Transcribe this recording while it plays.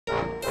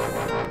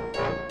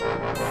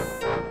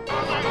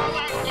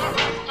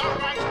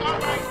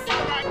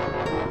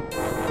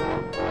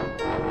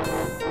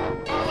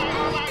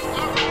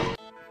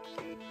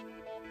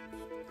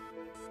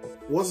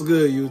What's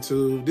good,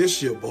 YouTube?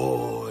 This your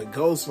boy,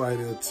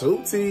 Ghostfighter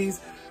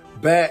 2T's,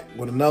 back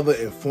with another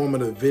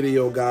informative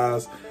video,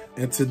 guys.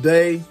 And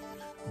today,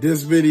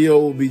 this video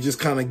will be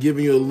just kind of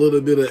giving you a little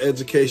bit of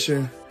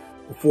education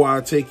before I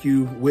take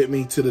you with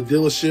me to the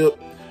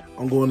dealership.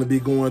 I'm going to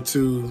be going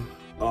to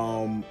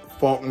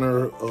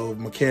Faulkner of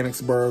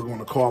Mechanicsburg on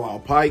the Carlisle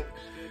Pike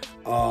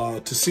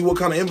to see what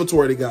kind of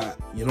inventory they got.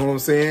 You know what I'm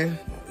saying?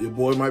 Your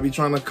boy might be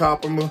trying to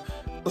cop him a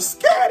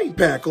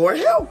Scatpack or a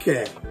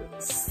Hellcat.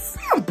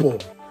 Simple.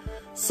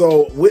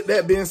 So with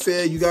that being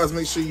said, you guys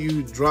make sure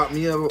you drop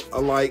me a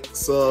like,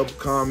 sub,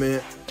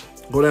 comment.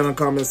 Go down in the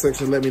comment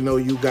section, let me know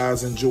you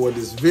guys enjoyed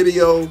this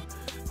video.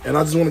 And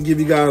I just want to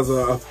give you guys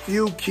a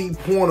few key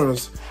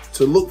pointers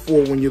to look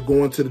for when you're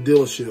going to the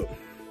dealership.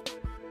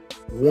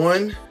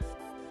 One,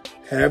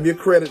 have your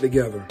credit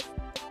together.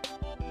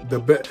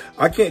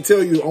 I can't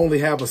tell you only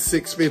have a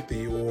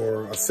 650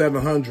 or a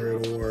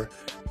 700 or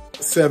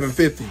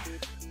 750.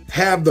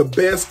 Have the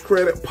best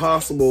credit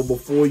possible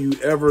before you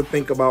ever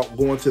think about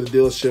going to the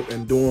dealership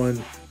and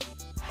doing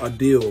a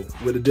deal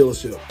with a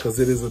dealership, because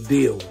it is a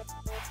deal.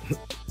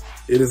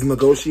 It is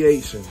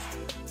negotiations.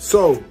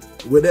 So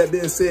with that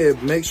being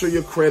said, make sure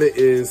your credit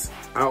is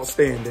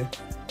outstanding,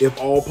 if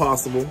all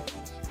possible.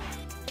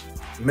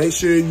 Make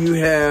sure you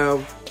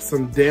have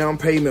some down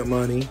payment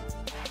money.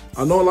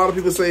 I know a lot of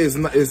people say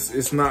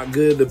it's not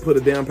good to put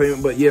a down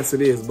payment, but yes,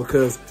 it is,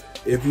 because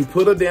if you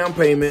put a down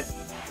payment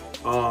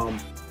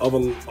of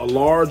a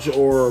large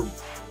or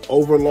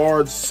over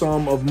large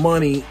sum of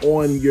money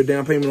on your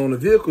down payment on the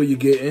vehicle you're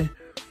getting,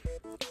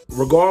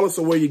 regardless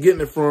of where you're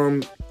getting it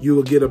from, you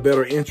will get a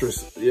better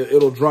interest.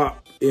 It'll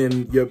drop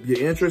in your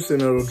interest,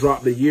 and it'll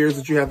drop the years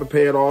that you have to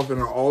pay it off,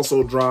 and it'll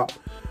also drop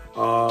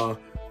that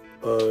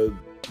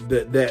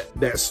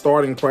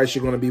starting price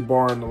you're going to be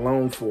borrowing the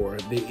loan for,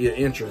 your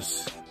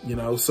interest. You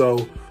know,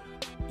 so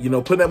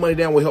putting that money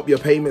down will help your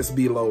payments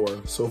be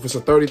lower. So if it's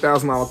a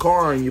 $30,000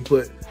 car and you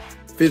put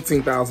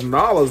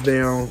 $15,000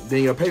 down,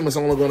 then your payment's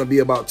only going to be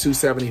about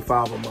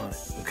 $275 a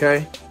month.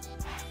 Okay,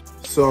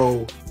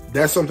 so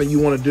that's something you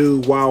want to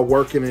do while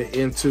working it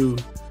into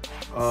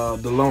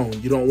the loan.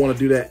 You don't want to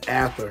do that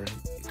after,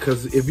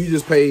 because if you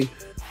just pay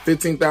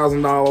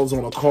 $15,000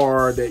 on a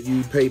car that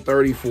you pay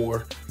 $30,000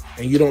 for,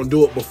 and you don't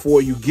do it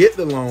before you get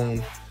the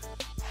loan,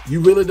 you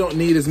really don't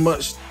need as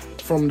much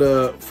from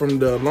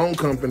the loan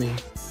company.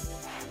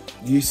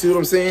 You see what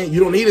I'm saying? You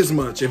don't need as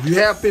much. If you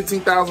have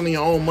 $15,000 in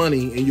your own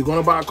money and you're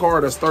gonna buy a car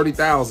that's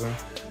 $30,000,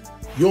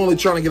 you're only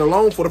trying to get a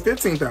loan for the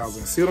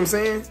 $15,000. See what I'm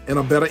saying? And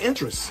a better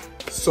interest.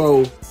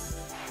 So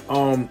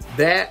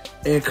that,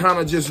 and kind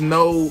of just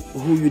know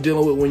who you're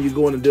dealing with when you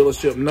go in the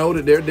dealership. Know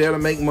that they're there to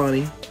make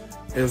money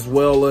as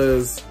well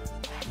as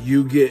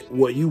you get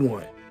what you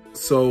want.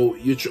 So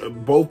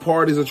both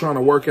parties are trying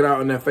to work it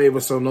out in their favor,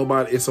 so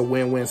it's a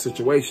win-win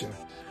situation.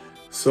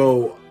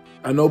 So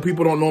I know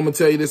people don't normally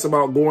tell you this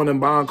about going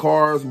and buying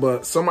cars,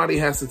 but somebody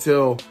has to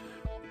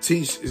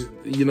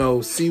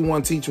see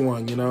one, teach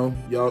one,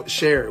 y'all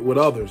share it with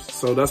others.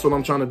 So that's what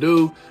I'm trying to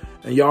do.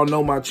 And y'all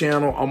know my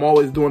channel. I'm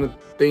always doing the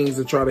things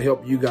to try to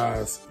help you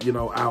guys,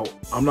 out.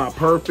 I'm not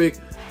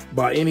perfect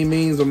by any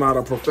means. I'm not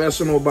a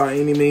professional by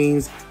any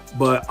means,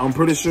 but I'm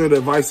pretty sure the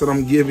advice that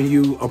I'm giving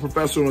you, a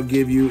professional will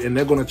give you, and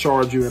they're going to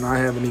charge you, and I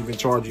haven't even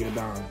charged you a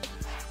dime.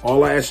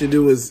 All I ask you to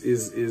do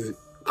is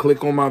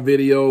click on my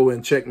video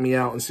and check me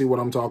out and see what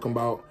I'm talking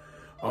about.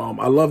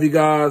 I love you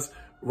guys.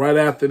 Right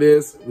after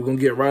this, we're going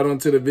to get right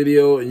onto the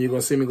video, and you're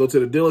going to see me go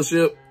to the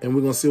dealership, and we're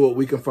going to see what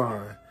we can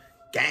find.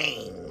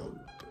 Gang.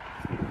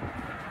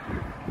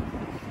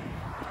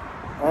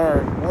 All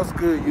right, what's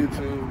good,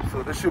 YouTube?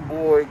 So this your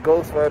boy,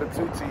 Ghostfighter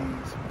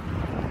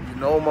 2T's. You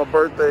know my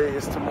birthday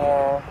is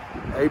tomorrow,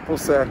 April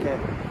 2nd.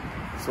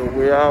 So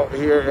we're out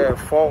here at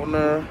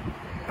Faulkner,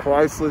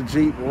 Chrysler,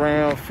 Jeep,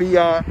 Ram,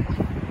 Fiat.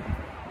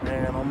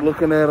 And I'm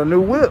looking at a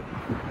new whip.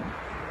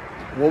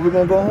 What we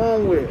gonna go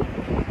home with?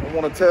 I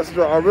want to test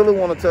drive. I really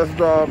want to test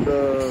drive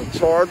the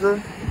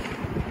Charger.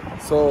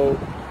 So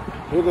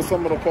here are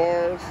some of the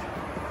cars.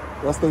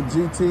 That's the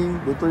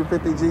GT, the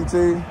 350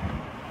 GT.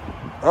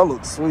 That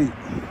looks sweet.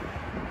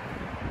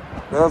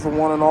 That's the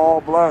one in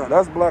all black.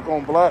 That's black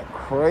on black,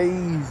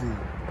 crazy.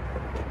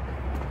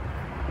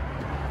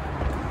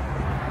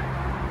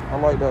 I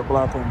like that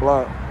black on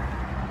black.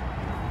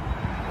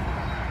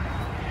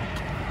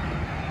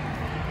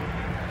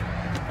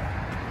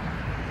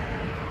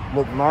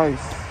 Look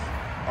nice.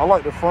 I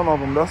like the front of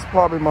them. That's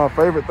probably my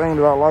favorite thing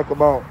that I like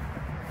about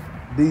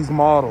these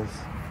models.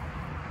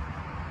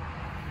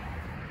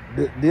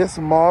 This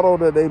model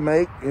that they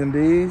make in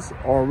these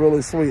are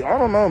really sweet. I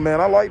don't know, man.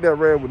 I like that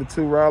red with the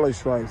 2 rally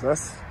stripes.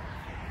 That's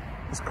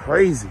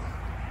crazy.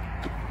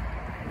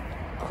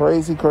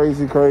 Crazy,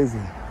 crazy,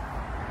 crazy.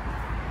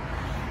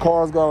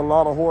 Car's got a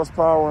lot of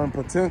horsepower and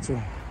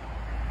potential.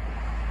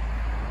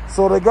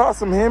 So they got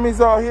some Hemis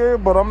out here,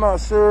 but I'm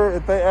not sure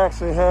if they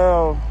actually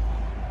have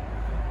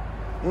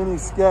any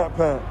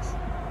Scatpacks.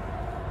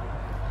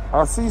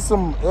 I see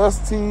some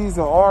STs and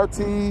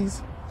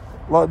RTs.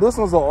 Like this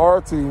one's a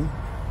RT.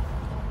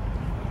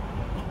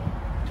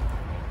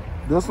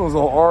 This one's a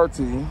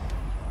RT.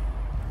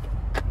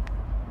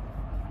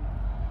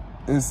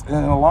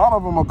 and a lot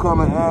of them are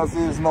coming as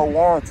is no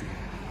warranty.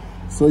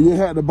 So you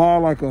had to buy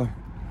like a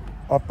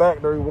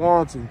factory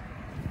warranty.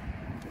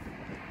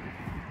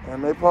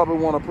 And they probably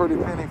want a pretty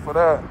penny for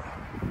that.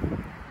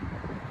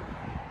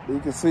 You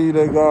can see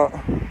they got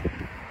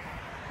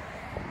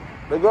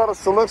a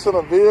selection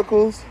of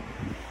vehicles.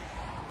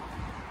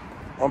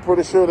 I'm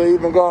pretty sure they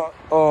even got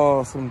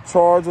some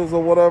chargers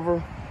or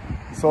whatever.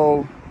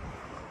 So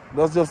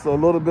that's just a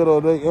little bit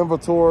of their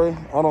inventory.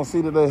 I don't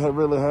see that they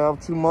really have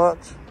too much.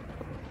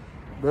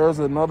 There's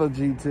another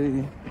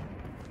GT,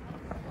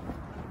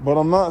 but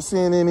I'm not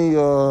seeing any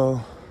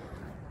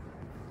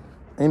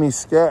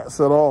scats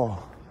at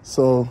all.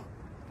 So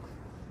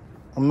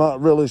I'm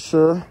not really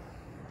sure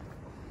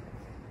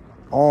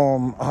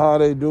how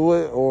they do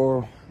it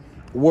or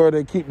where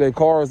they keep their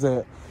cars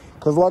at.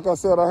 Cause like I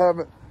said,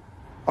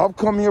 I've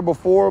come here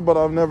before, but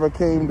I've never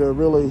came to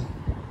really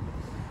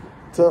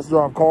test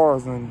drive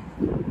cars, and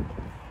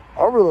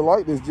I really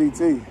like this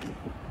GT,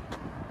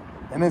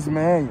 and it's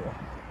manual.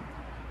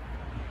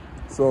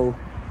 So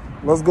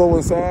let's go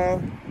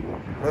inside.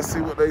 Let's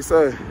see what they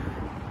say.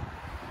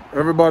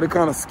 Everybody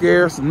kind of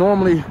scarce.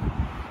 Normally,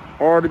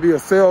 hard to be a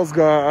sales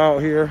guy out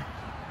here,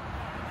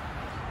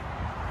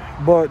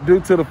 but due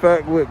to the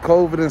fact with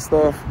COVID and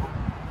stuff,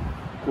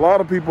 a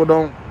lot of people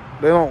don't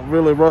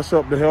really rush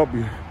up to help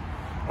you.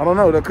 I don't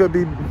know, that could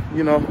be,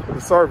 you know, the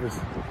service.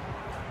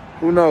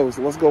 Who knows?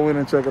 Let's go in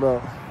and check it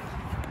out.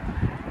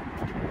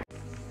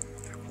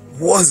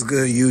 What's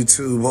good,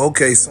 YouTube?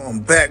 Okay, so I'm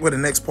back with the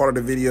next part of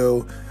the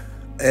video.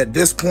 At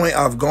this point,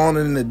 I've gone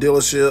in the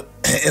dealership,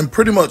 and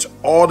pretty much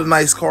all the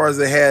nice cars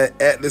they had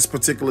at this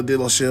particular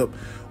dealership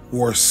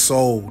were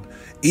sold.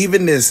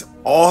 Even this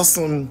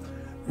awesome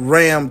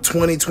Ram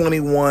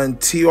 2021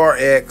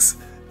 TRX,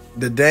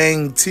 the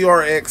dang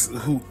TRX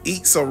who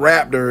eats a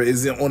Raptor,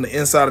 is on the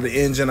inside of the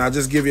engine. I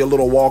just give you a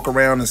little walk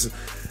around.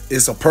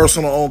 It's a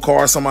personal owned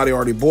car. Somebody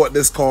already bought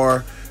this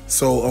car.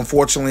 So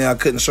unfortunately, I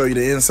couldn't show you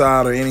the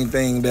inside or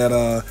anything that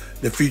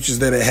the features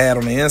that it had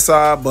on the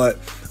inside. But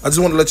I just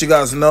want to let you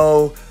guys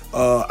know,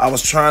 I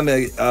was trying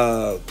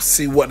to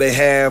see what they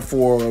have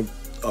for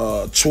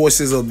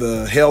choices of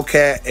the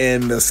Hellcat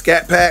and the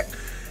Scatpack,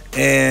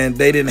 and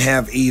they didn't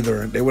have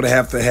either. They would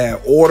have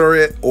to order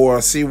it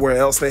or see where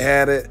else they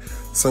had it.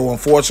 So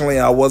unfortunately,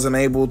 I wasn't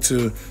able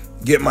to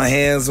get my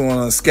hands on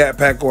a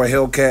Scatpack or a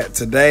Hellcat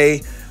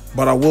today,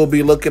 but I will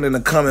be looking in the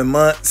coming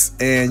months.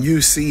 And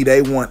you see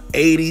they want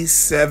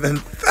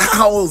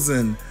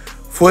 $87,000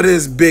 for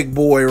this big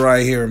boy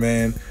right here,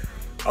 man.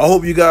 I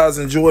hope you guys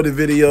enjoyed the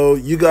video.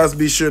 You guys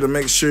be sure to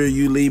make sure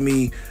you leave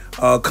me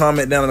a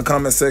comment down in the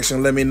comment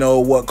section. Let me know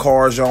what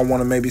cars y'all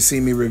want to maybe see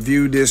me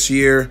review this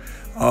year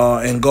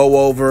and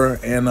go over.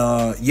 And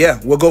yeah,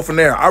 we'll go from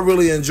there. I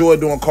really enjoy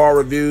doing car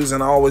reviews,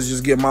 and I always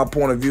just give my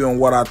point of view on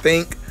what I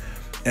think.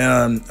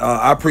 And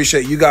I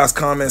appreciate you guys'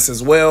 comments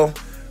as well.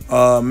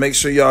 Make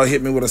sure y'all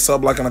hit me with a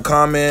sub, like, and a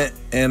comment.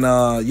 And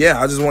yeah,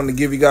 I just wanted to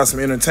give you guys some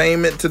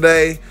entertainment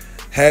today.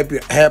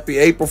 Happy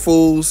April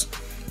Fools.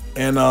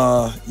 And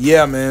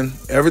yeah, man,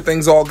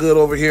 everything's all good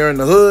over here in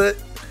the hood.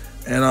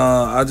 And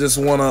I just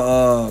want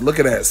to look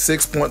at that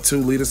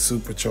 6.2 liter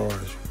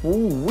supercharged.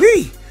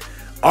 Ooh-wee.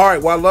 All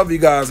right, well, I love you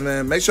guys,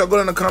 man. Make sure I go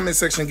in the comment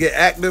section, get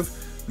active.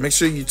 Make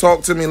sure you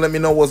talk to me, let me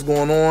know what's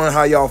going on,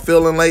 how y'all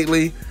feeling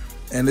lately.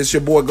 And this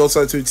your boy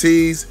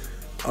Ghost2T's.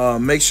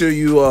 Make sure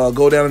you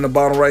go down in the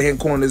bottom right hand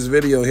corner of this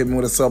video, hit me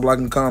with a sub, like,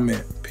 and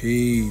comment.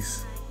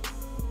 Peace.